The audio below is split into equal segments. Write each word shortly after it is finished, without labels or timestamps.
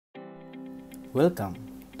Welcome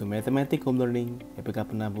to Mathematics Home Learning EPK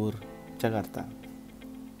Penabur, Jakarta.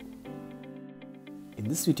 In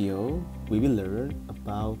this video, we will learn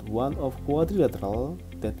about one of quadrilateral,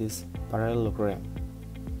 that is parallelogram.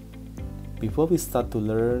 Before we start to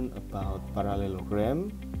learn about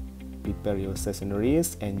parallelogram, prepare your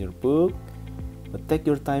stationeries and your book, but take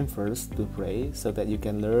your time first to pray so that you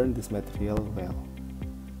can learn this material well.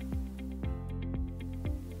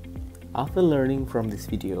 After learning from this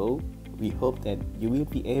video, we hope that you will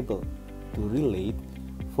be able to relate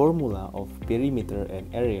formula of perimeter and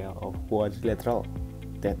area of quadrilateral,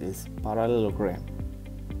 that is parallelogram.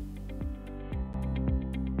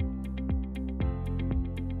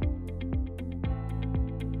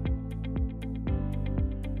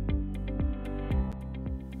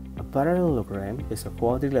 A parallelogram is a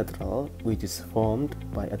quadrilateral which is formed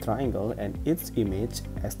by a triangle and its image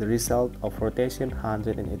as the result of rotation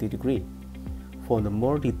 180 degrees. For the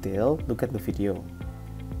more detail, look at the video.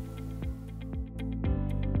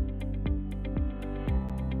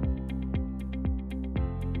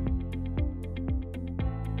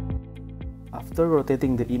 After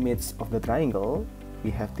rotating the image of the triangle,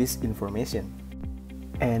 we have this information,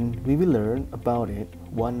 and we will learn about it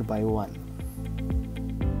one by one.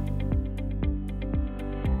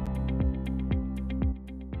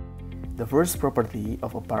 The first property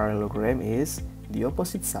of a parallelogram is the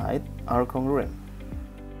opposite sides are congruent.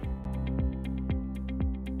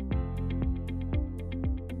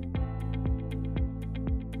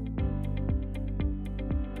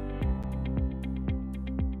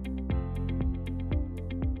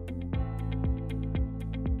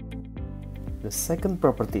 The second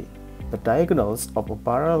property, the diagonals of a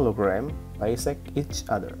parallelogram bisect each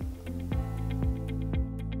other.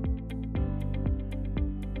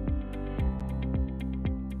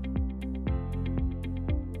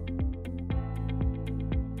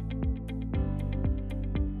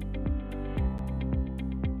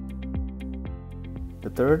 The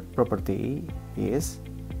third property is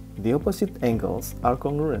the opposite angles are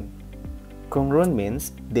congruent. Congruent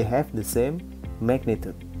means they have the same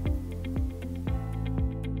magnitude.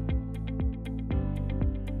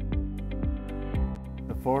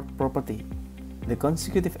 The fourth property, the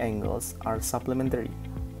consecutive angles are supplementary.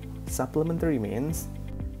 Supplementary means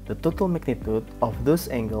the total magnitude of those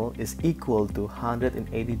angles is equal to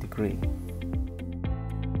 180 degrees.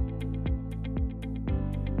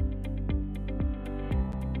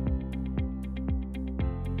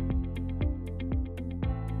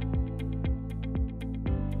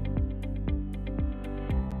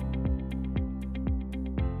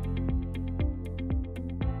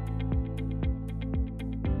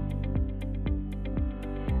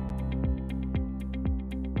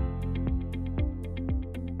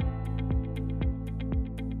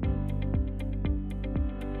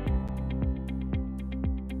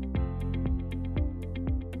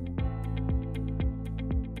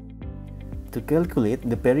 To calculate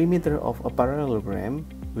the perimeter of a parallelogram,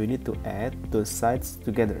 we need to add those sides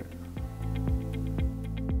together.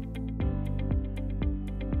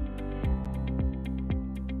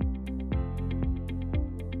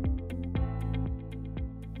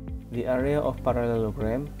 The area of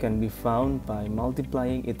parallelogram can be found by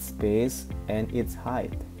multiplying its base and its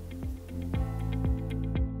height.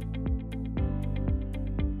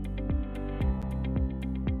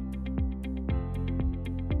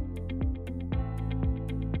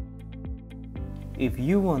 If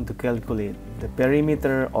you want to calculate the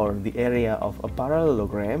perimeter or the area of a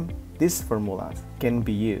parallelogram, these formulas can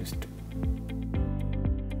be used.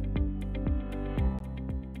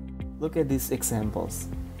 Look at these examples.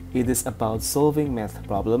 It is about solving math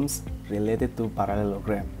problems related to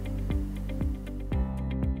parallelogram.